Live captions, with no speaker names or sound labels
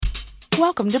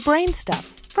Welcome to Brain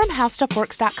Stuff from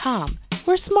HowStuffWorks.com,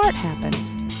 where smart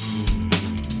happens.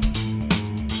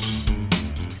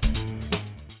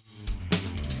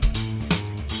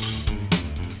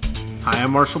 Hi,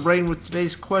 I'm Marshall Brain with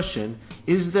today's question.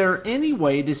 Is there any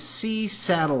way to see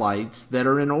satellites that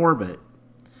are in orbit?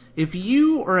 If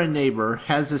you or a neighbor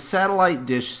has a satellite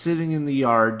dish sitting in the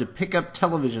yard to pick up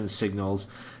television signals,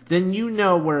 then you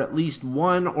know where at least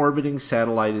one orbiting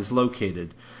satellite is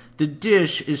located. The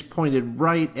dish is pointed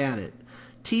right at it.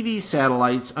 TV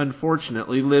satellites,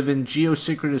 unfortunately, live in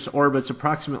geosynchronous orbits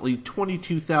approximately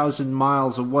 22,000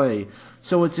 miles away,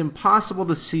 so it's impossible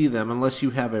to see them unless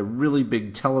you have a really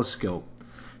big telescope.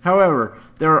 However,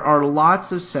 there are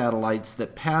lots of satellites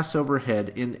that pass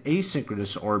overhead in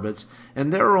asynchronous orbits,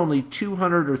 and they're only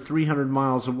 200 or 300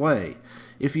 miles away.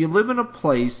 If you live in a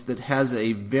place that has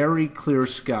a very clear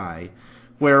sky,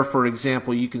 where, for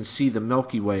example, you can see the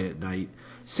Milky Way at night,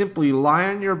 simply lie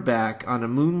on your back on a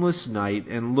moonless night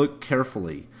and look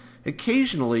carefully.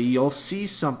 Occasionally, you'll see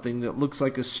something that looks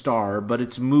like a star, but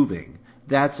it's moving.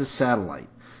 That's a satellite.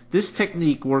 This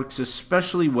technique works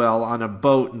especially well on a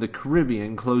boat in the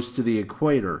Caribbean close to the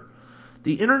equator.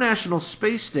 The International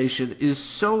Space Station is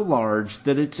so large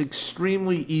that it's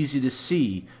extremely easy to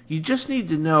see. You just need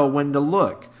to know when to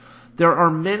look. There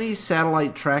are many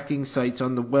satellite tracking sites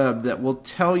on the web that will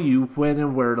tell you when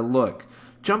and where to look.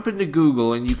 Jump into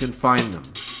Google and you can find them.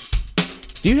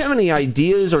 Do you have any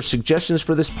ideas or suggestions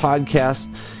for this podcast?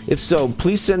 If so,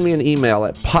 please send me an email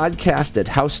at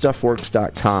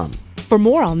podcast@howstuffworks.com. For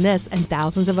more on this and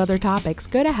thousands of other topics,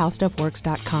 go to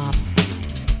HowStuffWorks.com.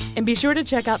 And be sure to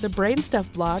check out the Brain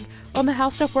Stuff blog on the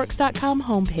HowStuffWorks.com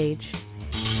homepage.